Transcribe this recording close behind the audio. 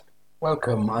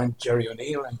Welcome, I'm Jerry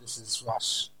O'Neill, and this is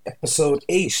episode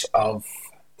 8 of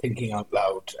Thinking Out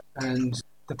Loud. And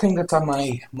the thing that's on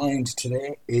my mind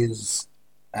today is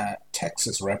a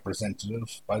Texas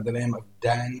representative by the name of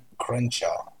Dan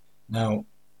Crenshaw. Now,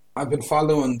 I've been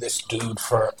following this dude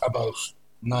for about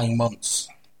 9 months,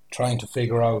 trying to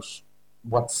figure out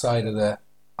what side of the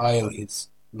aisle his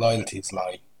loyalties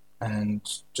lie. And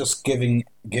just given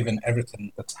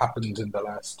everything that's happened in the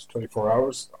last 24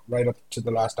 hours, right up to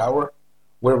the last hour,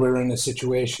 where we're in a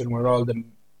situation where all the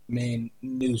main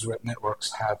news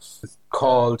networks have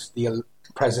called the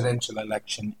presidential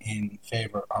election in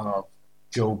favor of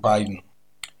Joe Biden.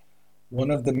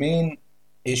 One of the main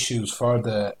issues for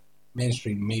the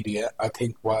mainstream media, I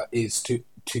think, is to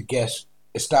get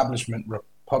establishment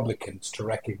Republicans to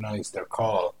recognize their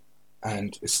call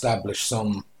and establish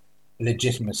some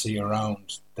legitimacy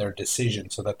around their decision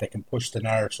so that they can push the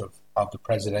narrative of the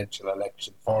presidential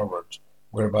election forward,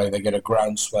 whereby they get a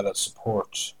groundswell of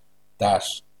support that,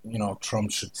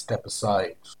 Trump should step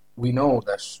aside. We know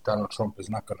that Donald Trump is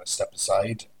not going to step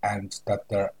aside, and that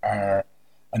there are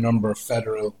a number of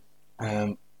federal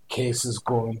cases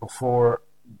going before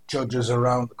judges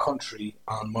around the country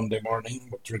on Monday morning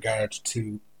with regard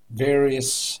to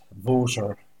various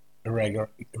voter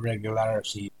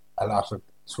irregularity allotted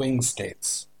swing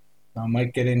states. Now, I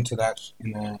might get into that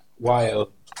in a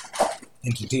while,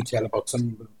 into detail about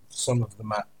some of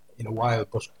them in a while,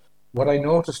 but what I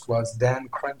noticed was Dan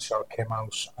Crenshaw came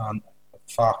out on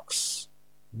Fox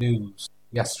News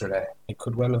yesterday. It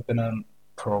could well have been on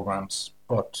programs,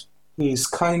 but he's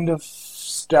kind of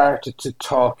started to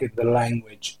talk in the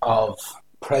language of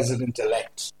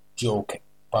President-elect Joe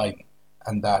Biden,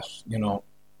 and that,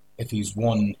 if he's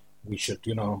won, we should,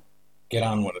 get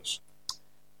on with it.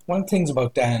 One of the things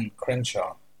about Dan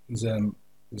Crenshaw, he's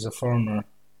a former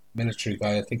military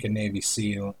guy, I think a Navy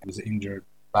SEAL. He was injured in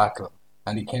battle,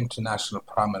 and he came to national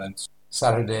prominence.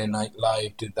 Saturday Night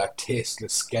Live did that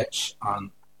tasteless sketch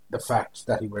on the fact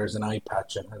that he wears an eye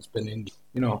patch and has been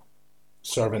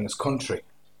serving his country.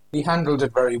 He handled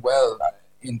it very well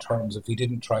in terms of he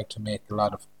didn't try to make a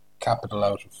lot of capital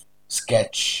out of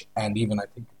sketch, and even I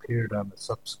think appeared on a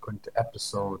subsequent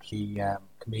episode, the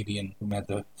comedian who made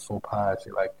the faux pas, if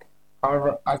you like.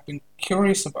 However, I've been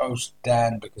curious about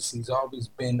Dan because he's always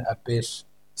been a bit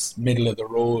middle of the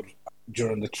road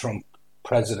during the Trump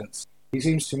presidency. He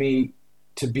seems to me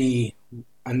to be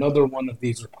another one of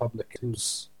these Republicans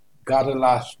who's got a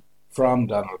lot from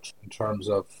Donald Trump in terms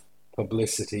of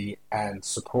publicity and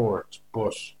support,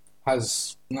 but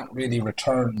has not really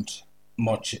returned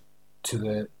much to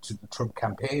the Trump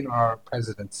campaign or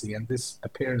presidency, and this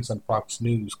appearance on Fox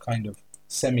News kind of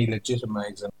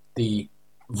semi-legitimizing the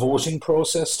voting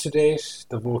process to date,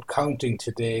 the vote counting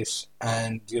to date,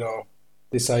 and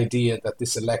this idea that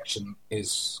this election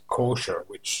is kosher,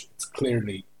 which it's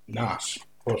clearly not.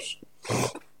 But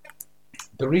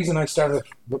the reason I started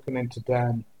looking into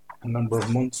Dan a number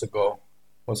of months ago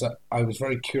was that I was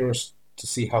very curious to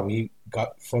see how he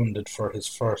got funded for his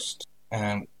first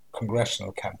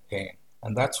congressional campaign.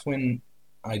 And that's when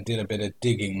I did a bit of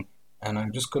digging, and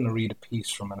I'm just going to read a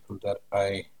piece from an article that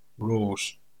I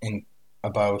wrote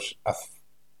about a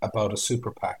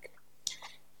super PAC.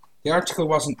 The article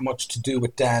wasn't much to do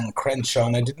with Dan Crenshaw,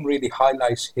 and I didn't really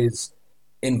highlight his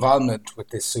involvement with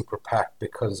this super PAC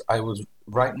because I was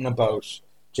writing about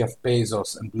Jeff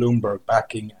Bezos and Bloomberg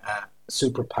backing a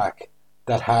super PAC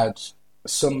that had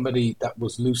somebody that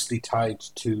was loosely tied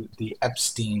to the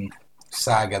Epstein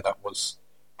saga that was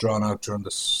drawn out during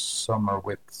the summer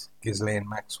with Ghislaine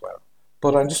Maxwell.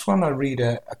 But I just want to read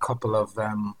a couple of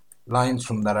lines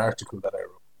from that article that I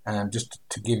wrote, just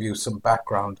to give you some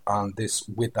background on this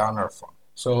With Honor Fund.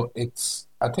 So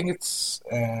I think it's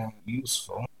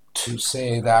useful to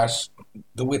say that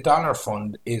the With Honor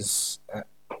Fund is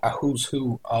a who's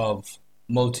who of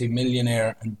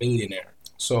multimillionaire and billionaire.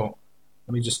 So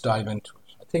let me just dive into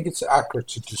it. I think it's accurate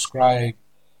to describe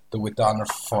the With Honor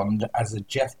Fund as a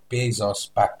Jeff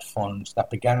Bezos-backed fund that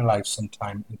began life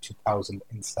sometime in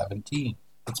 2017.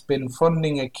 It's been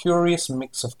funding a curious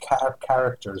mix of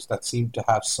characters that seem to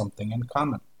have something in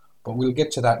common, but we'll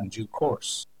get to that in due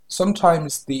course.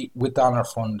 Sometimes the With Honor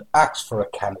Fund acts for a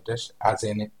candidate, as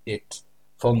in it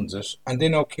funds it, and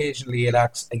then occasionally it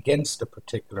acts against a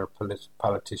particular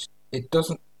politician. It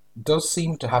does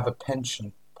seem to have a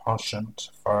penchant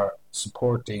for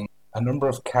supporting a number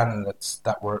of candidates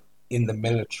that were in the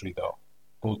military, though,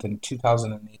 both in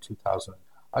 2008, 2000.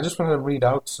 I just want to read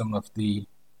out some of the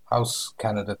House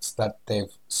candidates that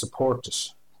they've supported.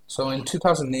 So in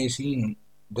 2018,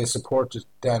 they supported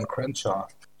Dan Crenshaw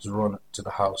to run to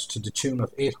the House to the tune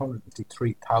of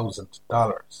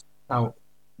 $853,000. Now,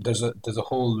 there's a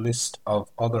whole list of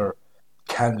other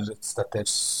candidates that they've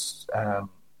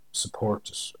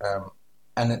supported,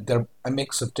 and they're a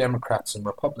mix of Democrats and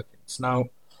Republicans. Now,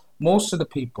 most of the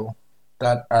people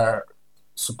that are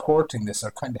supporting this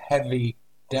are kind of heavy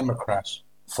Democrat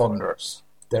funders.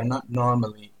 They're not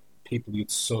normally people you'd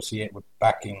associate with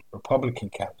backing Republican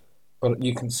candidates. But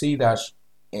you can see that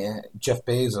Jeff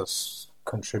Bezos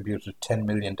contributed $10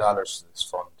 million to this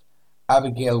fund.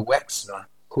 Abigail Wexner,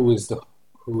 who is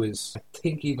I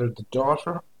think either the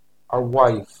daughter or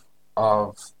wife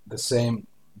of the same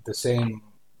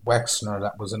Wexner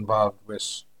that was involved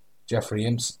with Jeffrey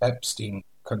Epstein,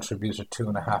 contributed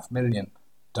 $2.5 million.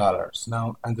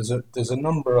 Now, and there's a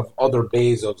number of other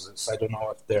Bezoses. I don't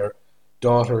know if they're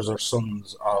daughters or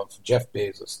sons of Jeff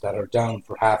Bezos that are down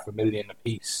for $500,000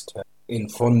 apiece in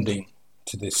funding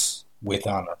to this With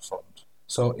Honor fund.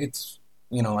 So it's,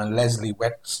 and Leslie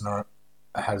Wexner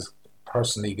has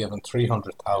personally given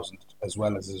 $300,000 as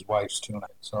well as his wife's $2.5 million.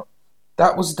 So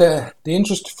that was the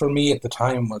interest for me at the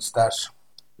time, was that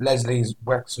Leslie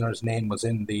Wexner's name was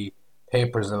in the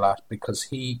papers a lot because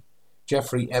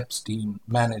Jeffrey Epstein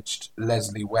managed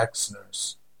Leslie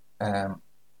Wexner's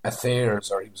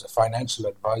affairs, or he was a financial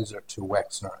advisor to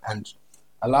Wexner, and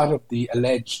a lot of the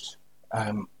alleged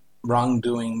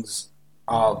wrongdoings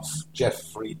of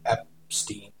Jeffrey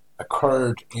Epstein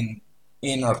occurred in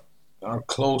or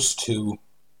close to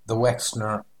the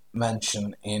Wexner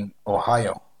mansion in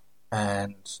Ohio,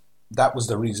 and that was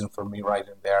the reason for me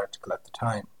writing the article at the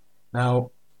time.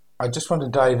 Now, I just want to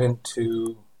dive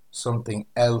into something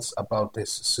else about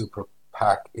this super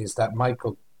PAC, is that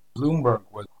Michael Bloomberg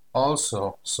was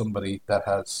also somebody that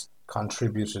has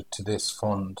contributed to this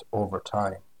fund over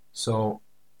time. So,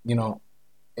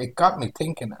 it got me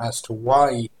thinking as to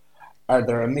why are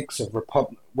there a mix of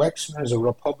Wexner is a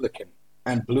Republican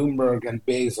and Bloomberg and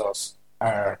Bezos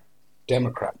are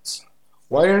Democrats.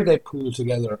 Why are they pooled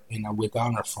together in a With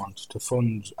Honor fund to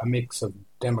fund a mix of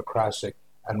Democratic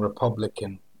and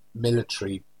Republican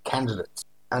military candidates?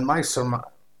 And my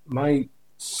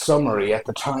summary at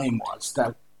the time was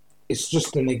that it's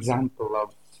just an example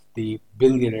of the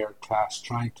billionaire class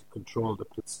trying to control the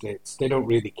states. They don't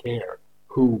really care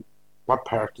what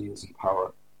party is in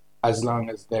power, as long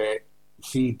as they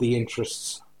feed the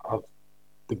interests of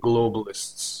the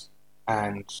globalists,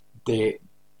 and they're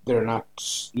not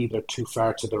either too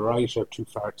far to the right or too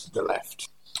far to the left.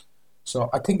 So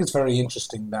I think it's very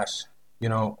interesting that,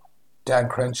 Dan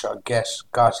Crenshaw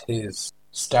got his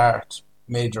start,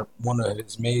 one of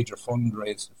his major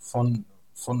fundraising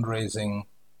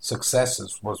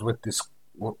successes was with this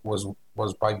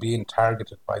was by being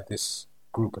targeted by this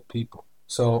group of people.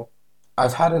 So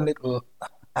I've had a little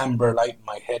amber light in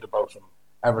my head about him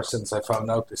ever since I found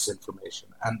out this information.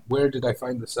 And where did I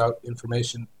find this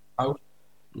information out?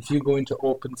 If you go into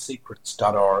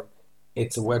opensecrets.org,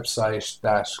 it's a website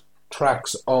that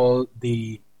tracks all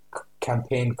the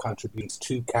campaign contributions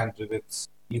to candidates.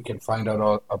 You can find out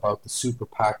all about the super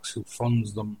PACs, who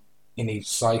funds them in each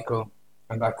cycle,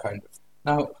 and that kind of thing.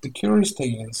 Now, the curious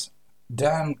thing is,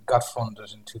 Dan got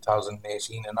funded in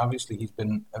 2018, and obviously he's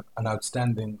been an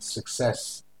outstanding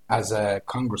success as a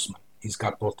congressman. He's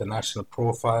got both the national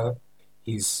profile,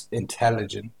 he's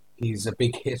intelligent, he's a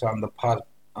big hit on the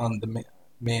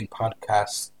main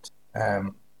podcast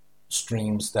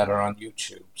streams that are on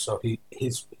YouTube. So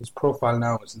his profile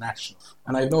now is national,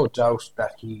 and I've no doubt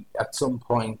that he at some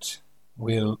point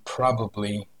will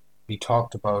probably be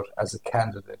talked about as a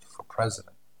candidate for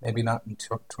president. Maybe not in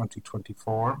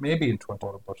 2024, maybe in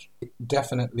 2024, but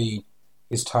definitely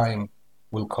his time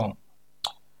will come.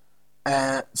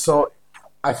 So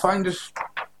I find it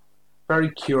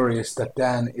very curious that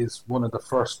Dan is one of the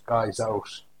first guys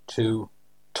out to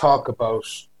talk about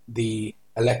the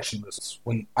election results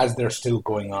as they're still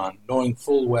going on, knowing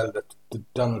full well that the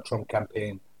Donald Trump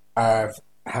campaign have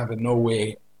in no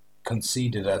way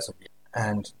conceded as of yet,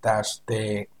 and that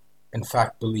they in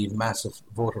fact believe massive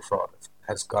voter fraud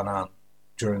has gone on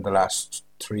during the last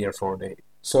 3 or 4 days.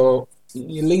 So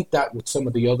you link that with some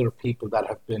of the other people that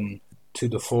have been to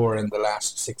the fore in the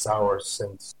last 6 hours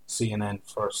since CNN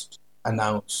first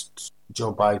announced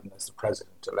Joe Biden as the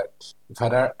president-elect. We've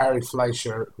had Ari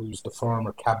Fleischer, who's the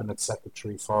former cabinet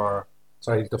secretary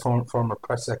the former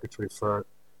press secretary for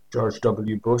George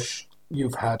W. Bush.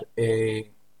 You've had a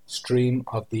stream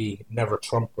of the Never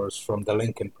Trumpers from the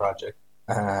Lincoln Project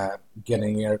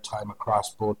getting airtime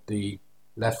across both the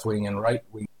left wing and right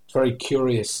wing. It's very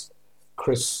curious.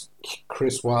 Chris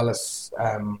Wallace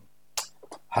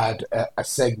had a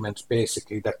segment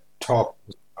basically that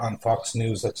talked on Fox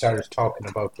News that started talking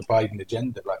about the Biden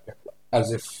agenda,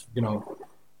 as if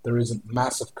there isn't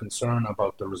massive concern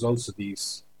about the results of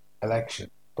these election.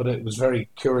 But it was very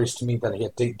curious to me that he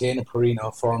had Dana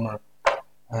Perino, former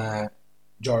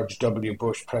George W.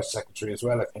 Bush press secretary as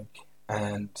well, I think,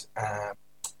 and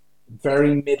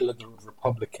very middle of the road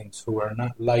Republicans who are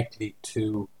not likely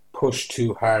to push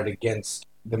too hard against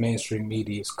the mainstream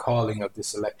media's calling of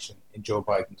this election in Joe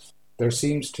Biden's. There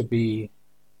seems to be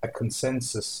a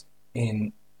consensus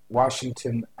in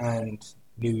Washington and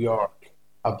New York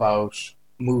about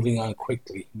moving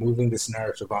this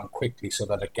narrative on quickly so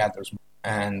that it gathers.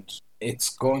 And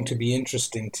it's going to be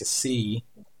interesting to see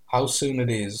how soon it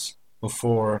is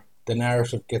before the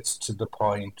narrative gets to the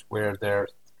point where they're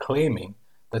claiming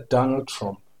that Donald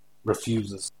Trump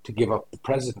refuses to give up the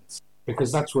presidency,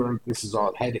 because that's where this is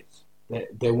all headed.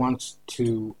 They want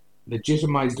to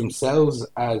legitimize themselves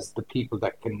as the people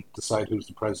that can decide who's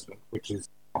the president, which is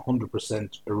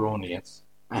 100% erroneous,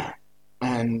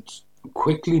 and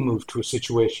quickly move to a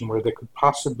situation where they could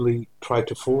possibly try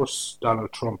to force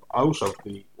Donald Trump out of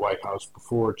the White House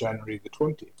before January the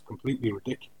 20th. It's completely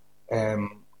ridiculous.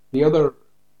 The other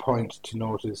point to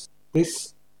note is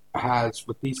this has,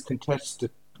 with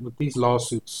these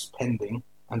lawsuits pending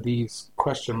and these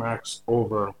question marks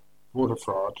over voter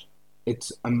fraud,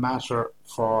 it's a matter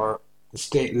for the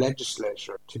state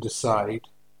legislature to decide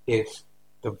if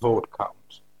the vote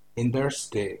count in their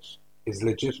state is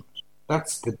legitimate.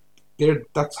 That's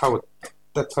how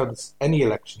any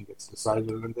election gets decided,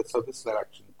 and that's how this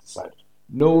election is decided.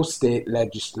 No state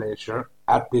legislature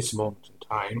at this moment in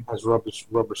time has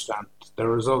rubber stamped their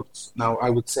results. Now, I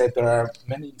would say there are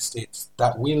many states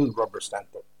that will rubber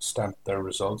stamp their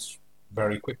results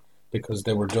very quick, because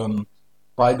they were done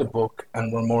by the book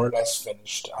and were more or less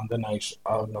finished on the night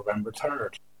of November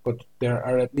 3rd. But there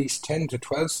are at least 10 to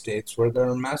 12 states where there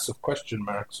are massive question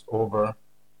marks over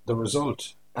the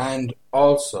result, and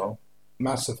also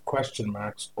massive question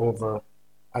marks over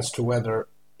as to whether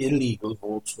illegal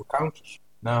votes were counted.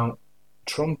 Now,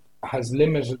 Trump has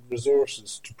limited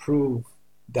resources to prove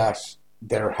that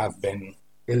there have been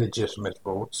illegitimate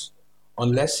votes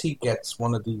unless he gets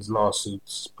one of these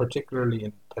lawsuits, particularly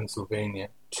in Pennsylvania,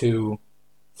 to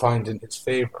find in his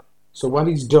favor. So what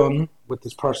he's done with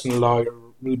his personal lawyer,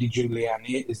 Rudy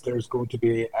Giuliani, is there's going to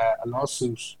be a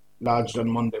lawsuit lodged on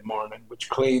Monday morning which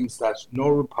claims that no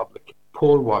Republican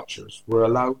poll watchers were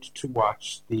allowed to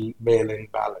watch the mail-in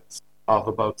ballots of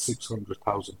about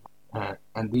 600,000.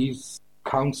 And these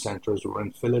count centers were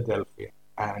in Philadelphia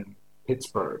and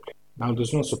Pittsburgh. Now,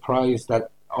 there's no surprise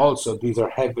that also these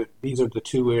are the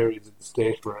two areas of the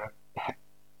state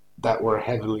that were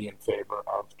heavily in favor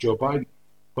of Joe Biden.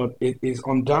 But it is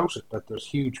undoubted that there's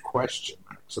huge question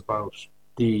marks about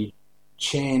the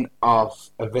chain of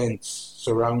events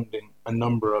surrounding a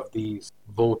number of these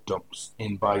vote dumps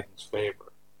in Biden's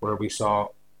favor, where we saw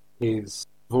his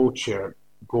vote share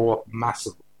go up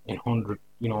massively in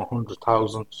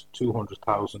 100,000,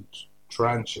 200,000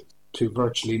 tranches to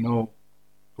virtually no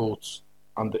votes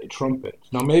on the Trump end.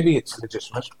 Now, maybe it's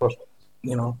legitimate, but,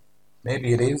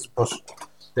 maybe it is, but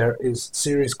there is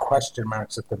serious question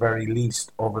marks at the very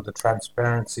least over the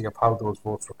transparency of how those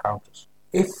votes were counted.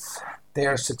 If they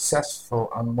are successful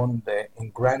on Monday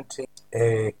in granting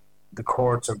the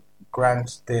courts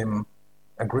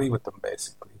agree with them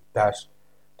basically that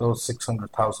those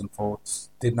 600,000 votes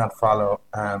did not follow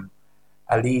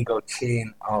a legal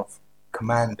chain of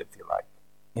command, if you like,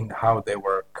 in how they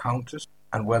were counted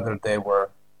and whether they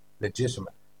were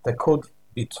legitimate, they could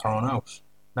be thrown out.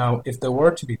 Now, if they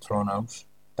were to be thrown out,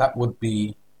 that would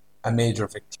be a major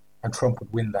victory, and Trump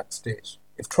would win that state.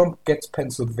 If Trump gets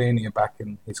Pennsylvania back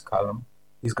in his column,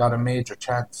 he's got a major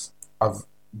chance of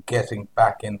getting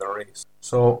back in the race.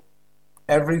 So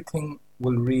everything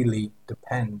will really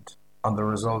depend on the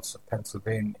results of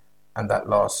Pennsylvania and that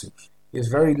lawsuit. There's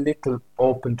very little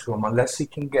open to him unless he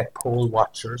can get poll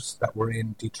watchers that were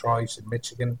in Detroit and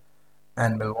Michigan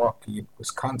and Milwaukee and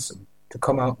Wisconsin to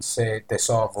come out and say they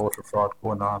saw voter fraud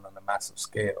going on a massive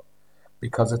scale.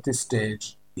 Because at this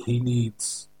stage, he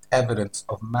needs evidence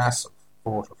of massive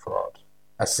voter fraud,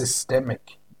 a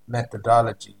systemic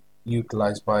methodology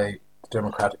utilized by the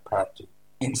Democratic Party,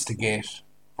 instigate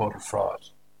voter fraud.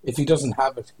 If he doesn't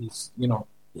have it, he's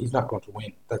not going to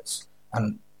win.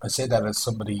 And I say that as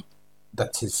somebody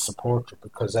that's his supporter,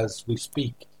 because as we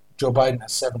speak, Joe Biden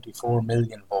has 74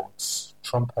 million votes.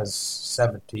 Trump has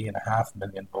 70.5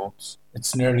 million votes.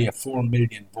 It's nearly a 4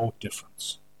 million vote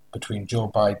difference between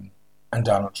Joe Biden and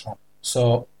Donald Trump.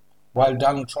 So while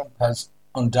Donald Trump has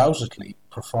undoubtedly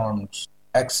performed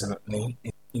excellently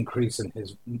in increasing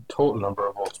his total number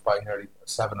of votes by nearly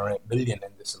 7 or 8 million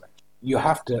in this election, you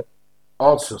have to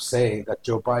also say that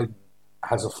Joe Biden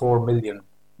has a 4 million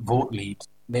vote lead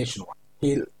nationwide.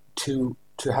 To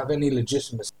to have any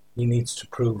legitimacy, he needs to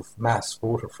prove mass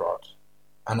voter fraud.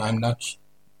 And I'm not,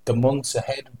 the months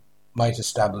ahead might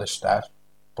establish that,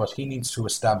 but he needs to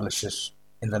establish it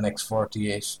in the next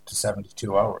 48 to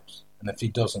 72 hours. And if he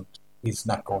doesn't, he's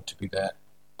not going to be the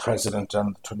president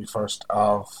on the 21st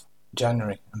of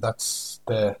January. And that's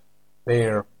the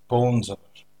bare bones of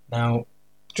it. Now,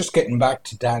 just getting back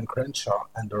to Dan Crenshaw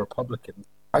and the Republicans,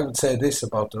 I would say this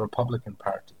about the Republican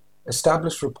Party.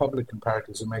 Established Republican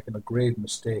parties are making a grave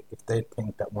mistake if they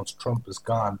think that once Trump is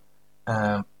gone,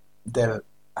 they'll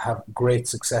have great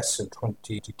success in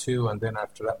 2022 and then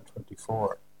after that in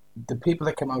 2024. The people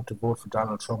that came out to vote for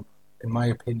Donald Trump, in my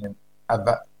opinion,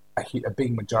 a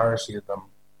big majority of them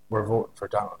were voting for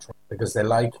Donald Trump because they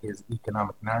like his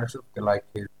economic narrative, they like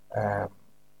his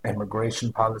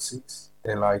immigration policies,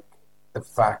 they like the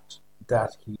fact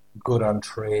that he's good on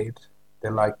trade, they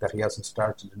like that he hasn't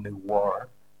started a new war,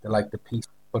 they like the peace,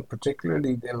 but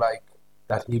particularly they like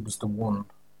that he was the one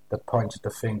that pointed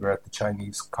the finger at the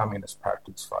Chinese Communist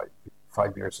parties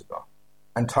five years ago.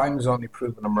 And time has only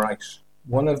proven him right.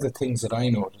 One of the things that I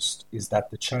noticed is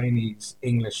that the Chinese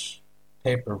English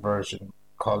paper version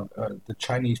called the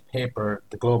Chinese paper,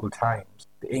 the Global Times,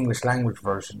 the English language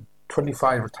version,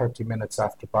 25 or 30 minutes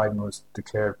after Biden was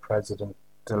declared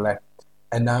president-elect,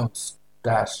 announced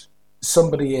that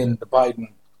somebody in the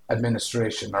Biden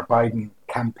administration or Biden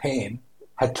campaign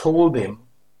had told him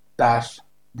that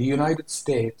the United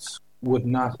States would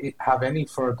not have any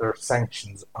further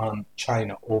sanctions on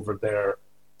China over their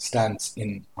stance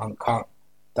in Hong Kong.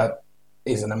 That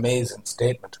is an amazing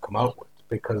statement to come out with,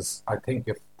 because I think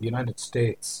if the United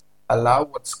States allow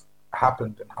what's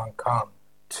happened in Hong Kong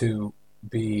to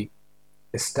be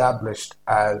established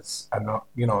as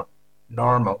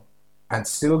normal, and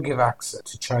still give access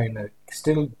to China,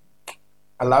 still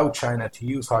allow China to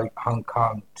use Hong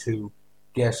Kong to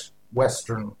get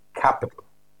Western capital,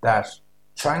 that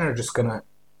China are just going to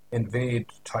invade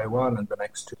Taiwan in the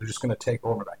next two. They're just going to take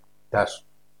over that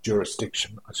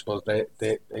jurisdiction. I suppose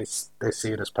they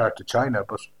see it as part of China,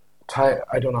 but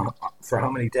I don't know for how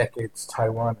many decades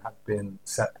Taiwan had been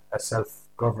a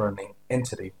self-governing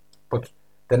entity. But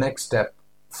the next step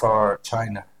for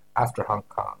China after Hong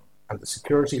Kong and the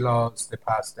security laws they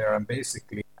passed there and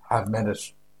basically have made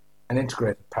it an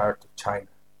integrated part of China.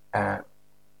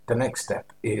 The next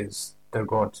step is they're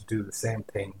going to do the same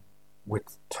thing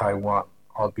with Taiwan,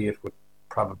 albeit with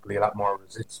probably a lot more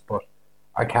resistance. But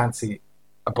I can't see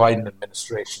a Biden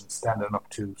administration standing up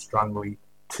too strongly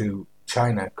to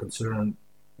China, considering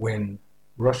when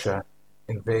Russia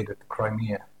invaded the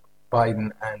Crimea,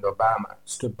 Biden and Obama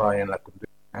stood by and let them do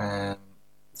it.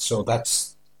 So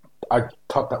I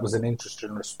thought that was an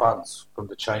interesting response from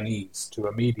the Chinese to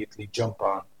immediately jump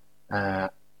on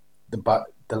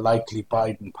the likely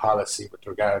Biden policy with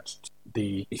regard to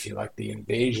the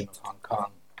invasion of Hong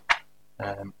Kong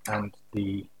and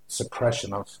the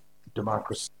suppression of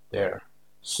democracy there.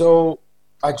 So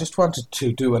I just wanted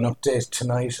to do an update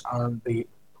tonight on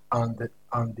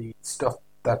the stuff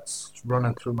that's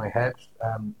running through my head.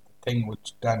 The thing with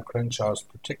Dan Crenshaw has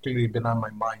particularly been on my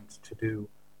mind to do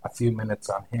a few minutes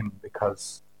on him,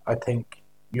 because I think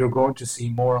you're going to see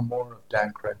more and more of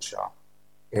Dan Crenshaw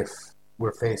if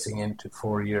we're facing into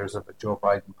 4 years of a Joe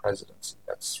Biden presidency.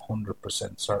 That's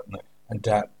 100% certain. And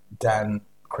Dan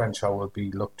Crenshaw will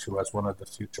be looked to as one of the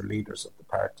future leaders of the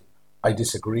party. I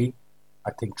disagree.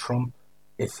 I think Trump,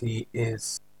 if he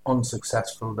is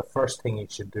unsuccessful, the first thing he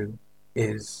should do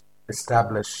is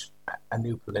establish a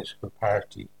new political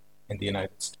party in the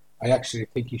United States. I actually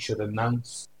think he should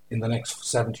announce in the next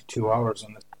 72 hours,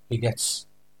 and if he gets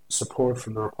support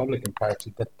from the Republican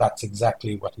Party, that's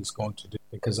exactly what he's going to do,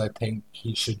 because I think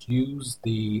he should use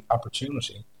the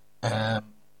opportunity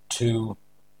to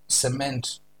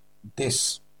cement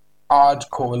this odd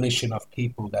coalition of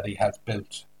people that he has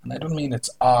built. And I don't mean it's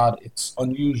odd, it's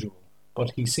unusual,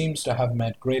 but he seems to have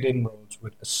made great inroads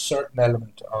with a certain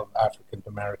element of African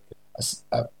American,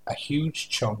 a huge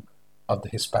chunk of the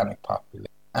Hispanic population,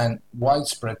 and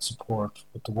widespread support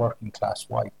with the working class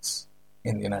whites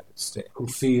in the United States, who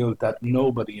feel that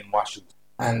nobody in Washington,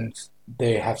 and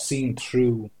they have seen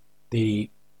through the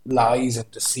lies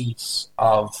and deceits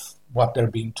of what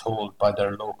they're being told by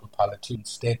their local politicians,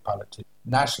 state politicians,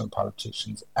 national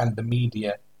politicians, and the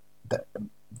media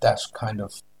that kind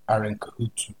of are in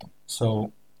cahoots with them.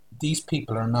 So these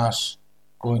people are not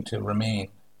going to remain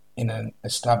in an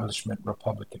establishment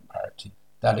Republican Party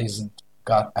that isn't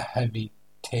got a heavy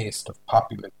taste of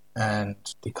populism and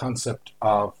the concept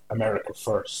of America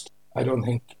First. I don't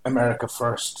think America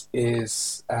First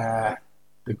is the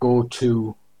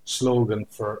go-to slogan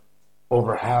for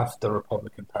over half the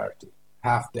Republican Party,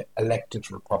 half the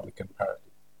elected Republican Party.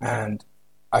 And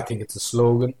I think it's a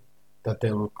slogan that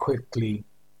they will quickly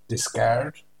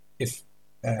discard if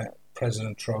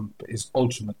President Trump is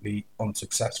ultimately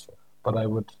unsuccessful. But I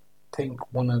would think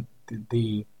one of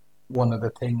the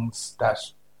things that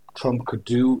Trump could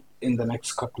do in the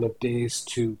next couple of days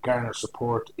to garner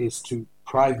support is to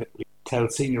privately tell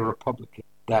senior Republicans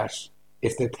that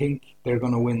if they think they're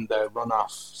going to win the runoff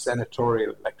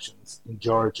senatorial elections in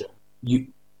Georgia,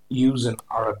 using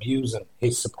or abusing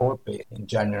his support base in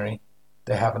January,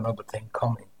 they have another thing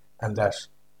coming, and that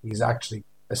he's actually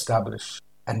established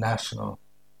a national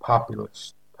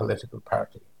populist political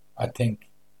party. I think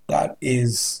that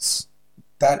is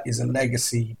a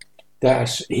legacy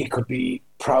that he could be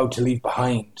proud to leave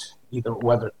behind, either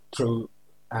whether through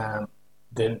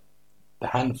the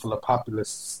handful of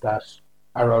populists that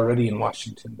are already in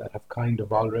Washington that have kind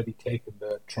of already taken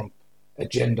the Trump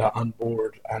agenda on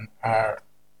board and are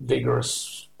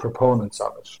vigorous proponents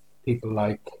of it. People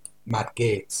like Matt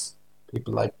Gaetz,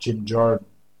 people like Jim Jordan,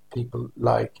 people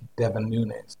like Devin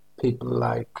Nunes, people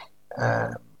like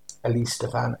Elise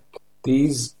Stefanik.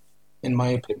 These, in my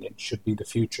opinion, should be the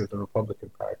future of the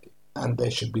Republican Party, and they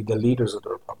should be the leaders of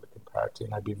the Republican Party,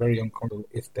 and I'd be very uncomfortable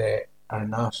if they are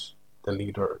not the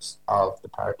leaders of the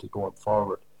party going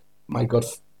forward. My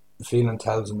gut feeling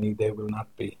tells me they will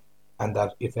not be, and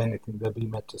that if anything they'll be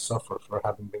made to suffer for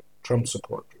having been Trump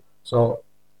supporters. So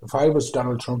if I was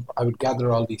Donald Trump, I would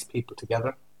gather all these people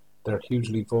together. They're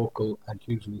hugely vocal and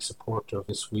hugely supportive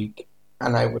this week,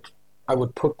 and I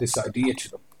would put this idea to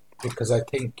them, because I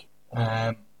think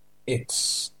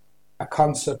it's a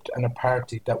concept and a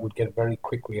party that would get very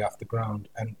quickly off the ground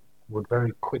and would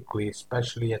very quickly,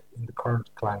 especially in the current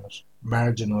climate,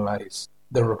 marginalise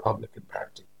the Republican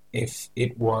Party. If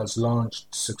it was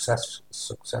launched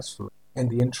successfully. In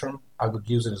the interim, I would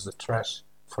use it as a threat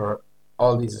for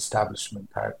all these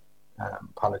establishment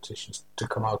politicians to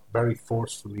come out very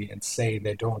forcefully and say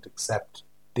they don't accept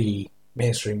the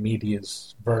mainstream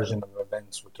media's version of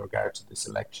events with regard to this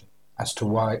election. As to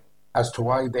why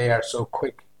they are so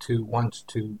quick to want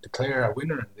to declare a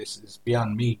winner in this is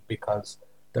beyond me, because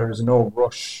there is no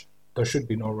rush. There should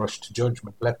be no rush to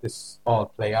judgment. Let this all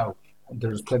play out.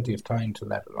 There's plenty of time to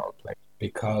let it all play,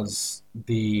 because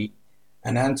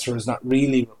an answer is not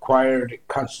really required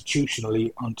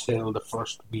constitutionally until the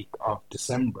first week of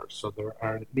December. So there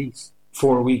are at least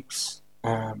 4 weeks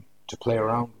to play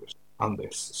around with on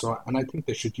this. So, and I think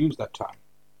they should use that time.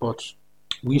 But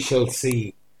we shall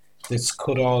see. This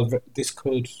could all,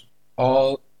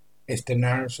 if the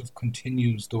narrative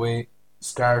continues the way it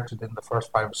started in the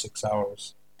first 5 or 6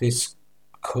 hours, this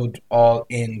could all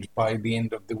end by the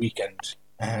end of the weekend,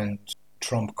 and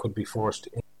Trump could be forced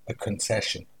into a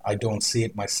concession. I don't see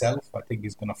it myself. I think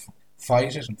he's going to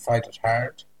fight it and fight it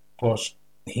hard, but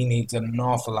he needs an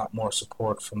awful lot more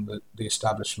support from the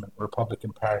establishment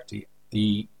Republican Party.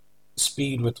 The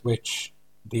speed with which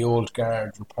the old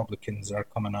guard Republicans are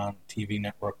coming on TV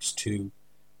networks to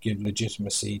give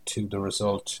legitimacy to the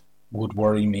result would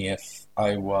worry me if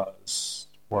I was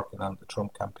working on the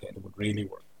Trump campaign. It would really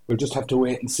worry. We'll just have to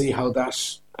wait and see how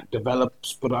that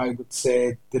develops, but I would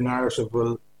say the narrative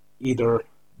will either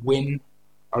win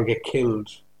or get killed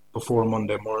before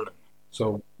Monday morning.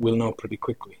 So we'll know pretty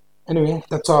quickly. Anyway,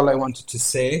 that's all I wanted to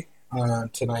say on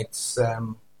tonight's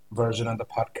version of the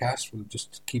podcast. We'll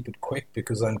just keep it quick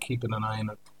because I'm keeping an eye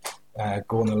on it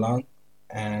going along,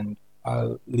 and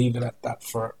I'll leave it at that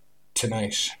for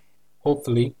tonight.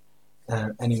 Hopefully,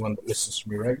 anyone that listens to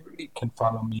me regularly can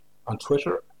follow me on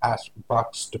Twitter at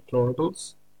Vox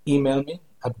Deplorables. Email me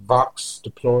at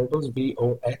voxdeplorables,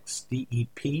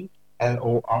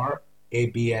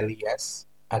 VOXDEPLORABLES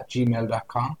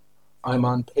 @gmail.com. I'm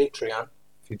on Patreon.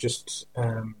 If you just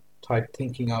type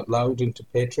Thinking Out Loud into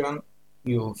Patreon,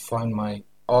 you'll find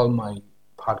all my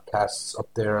podcasts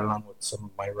up there along with some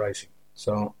of my writing.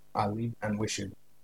 So I'll leave and wish you